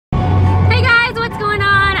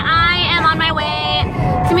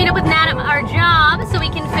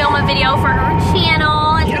a video for her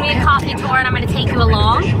channel. It's gonna be a coffee tour and I'm gonna take you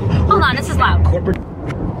along. Hold on, this is loud.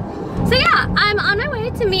 So yeah, I'm on my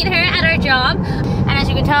way to meet her at our job. And as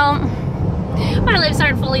you can tell, my lips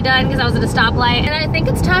aren't fully done because I was at a stoplight. And I think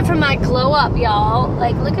it's time for my glow up, y'all.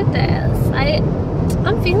 Like, look at this.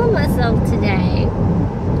 I'm feeling myself today.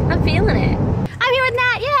 I'm feeling it. I'm here with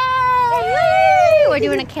Nat, yay! We're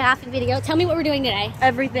doing a coffee video. Tell me what we're doing today.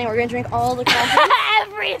 Everything. We're gonna drink all the coffee.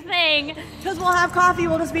 Everything. Because we'll have coffee,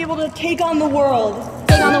 we'll just be able to take on the world.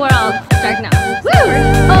 Take on the world. Start now. Woo!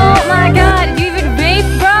 Oh my god, do you even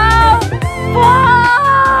vape, bro?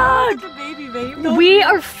 Fuck! Baby vape. We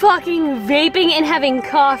are fucking vaping and having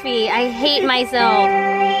coffee. I hate myself.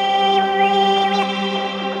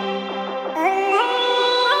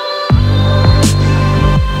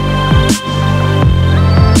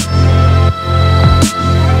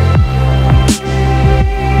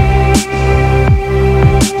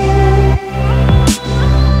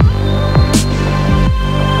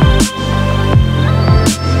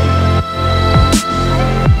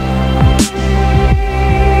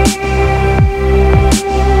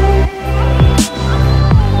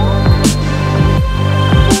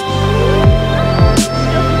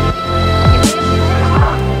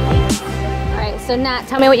 So Nat,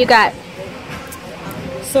 tell me what you got.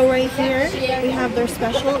 So right here, we have their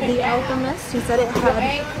special, the Alchemist. He said it had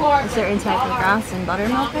a certain type of grass and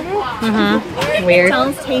buttermilk in it. Mm-hmm. Weird. It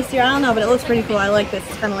sounds tasty. I don't know, but it looks pretty cool. I like this.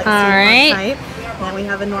 It's kind of like a type. And then we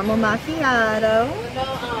have a normal macchiato.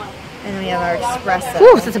 And then we have our espresso.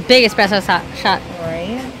 Ooh, so it's a big espresso shot.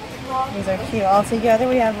 Right. These are cute. All together,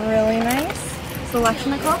 we have a really nice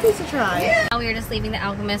selection of coffees to try. We were just leaving the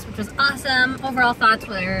Alchemist, which was awesome. Overall thoughts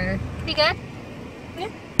were pretty good.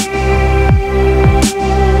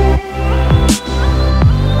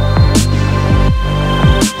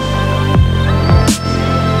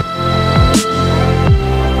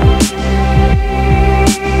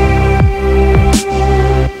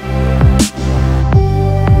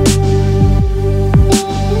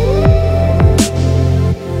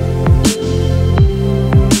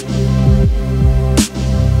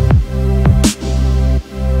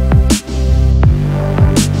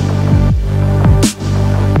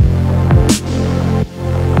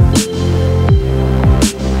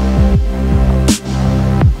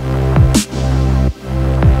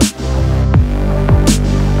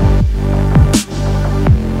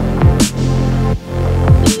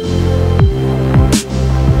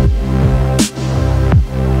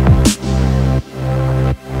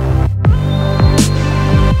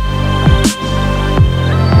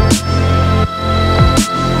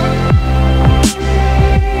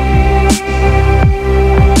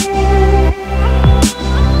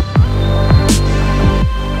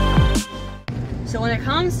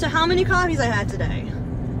 How many coffees I had today?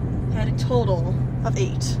 I had a total of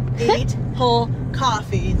 8. 8 whole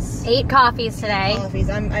coffees. 8 coffees today.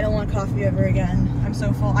 I don't want coffee ever again. I'm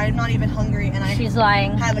so full. I'm not even hungry, and She's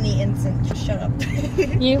lying. Haven't eaten since. Just shut up.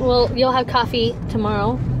 You'll have coffee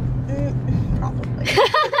tomorrow. Probably.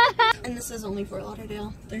 And this is only Fort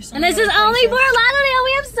Lauderdale. And this is only Fort Lauderdale.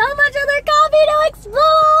 We have so much other coffee to explore.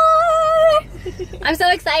 I'm so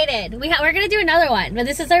excited. We're gonna do another one, but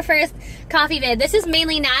this is our first coffee vid. This is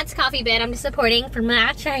mainly Nat's coffee vid. I'm just supporting from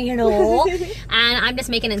my channel, and I'm just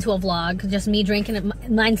making it into a vlog. Just me drinking it.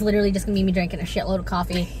 Mine's literally just gonna be me drinking a shitload of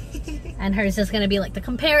coffee, and hers is gonna be like the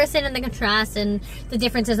comparison and the contrast and the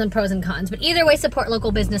differences and pros and cons. But either way, support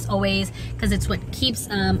local business always, because it's what keeps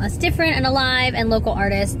us different and alive, and local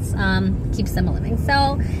artists keeps them a living.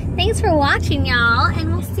 So thanks for watching, y'all,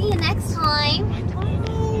 and we'll see you next time.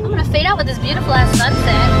 I'm gonna fade out with this beautiful ass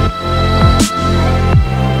sunset.